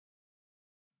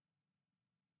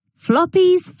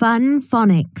Floppy's Fun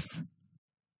Phonics.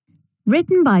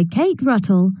 Written by Kate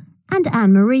Ruttle and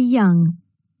Anne-Marie Young.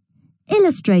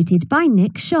 Illustrated by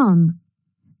Nick Shon.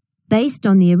 Based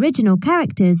on the original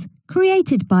characters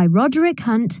created by Roderick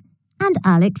Hunt and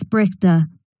Alex Brichter.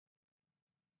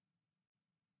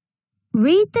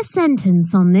 Read the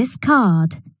sentence on this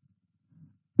card.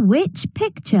 Which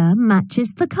picture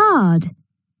matches the card?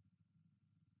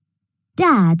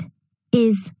 Dad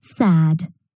is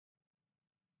sad.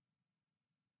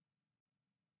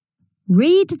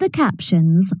 Read the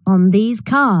captions on these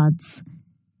cards.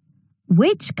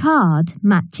 Which card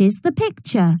matches the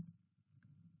picture?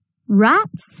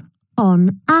 Rats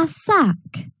on a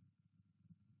sack.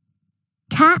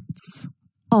 Cats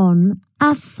on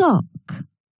a sock.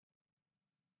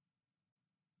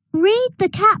 Read the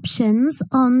captions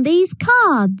on these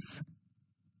cards.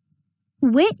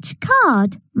 Which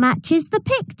card matches the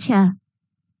picture?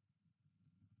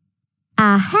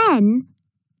 A hen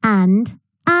and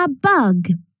a bug.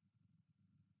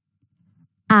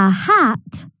 A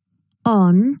hat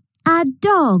on a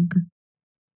dog.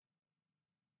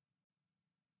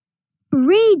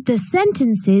 Read the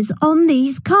sentences on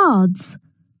these cards.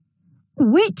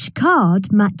 Which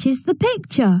card matches the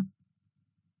picture?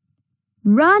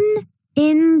 Run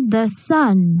in the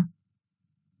sun.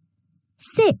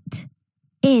 Sit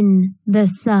in the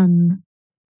sun.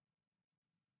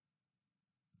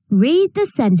 Read the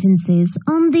sentences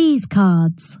on these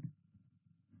cards.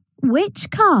 Which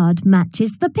card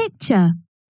matches the picture?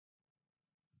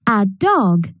 A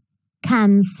dog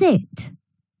can sit.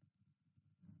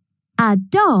 A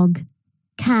dog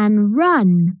can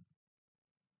run.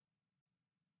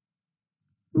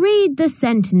 Read the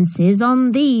sentences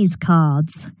on these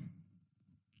cards.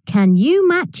 Can you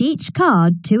match each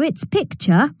card to its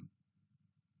picture?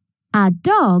 A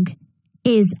dog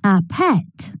is a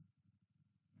pet.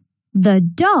 The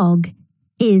dog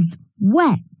is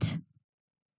wet.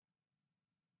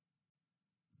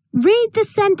 Read the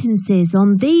sentences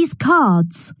on these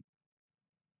cards.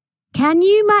 Can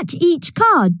you match each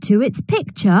card to its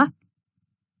picture?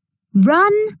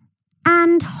 Run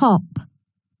and hop.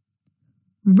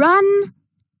 Run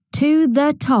to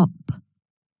the top.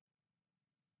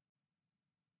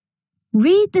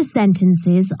 Read the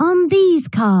sentences on these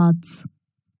cards.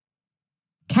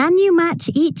 Can you match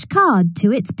each card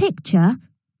to its picture?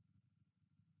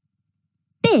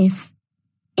 Biff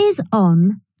is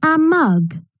on a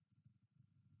mug.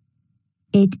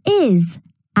 It is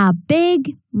a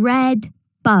big red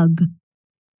bug.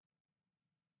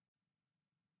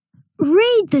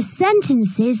 Read the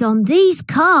sentences on these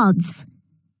cards.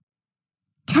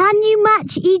 Can you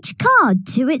match each card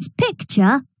to its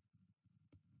picture?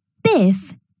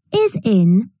 Biff is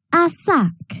in a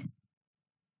sack.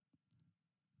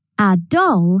 A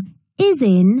doll is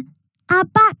in a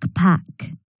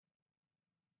backpack.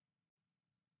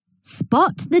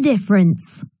 Spot the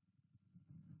difference.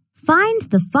 Find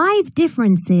the 5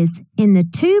 differences in the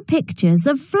 2 pictures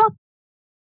of Floppy.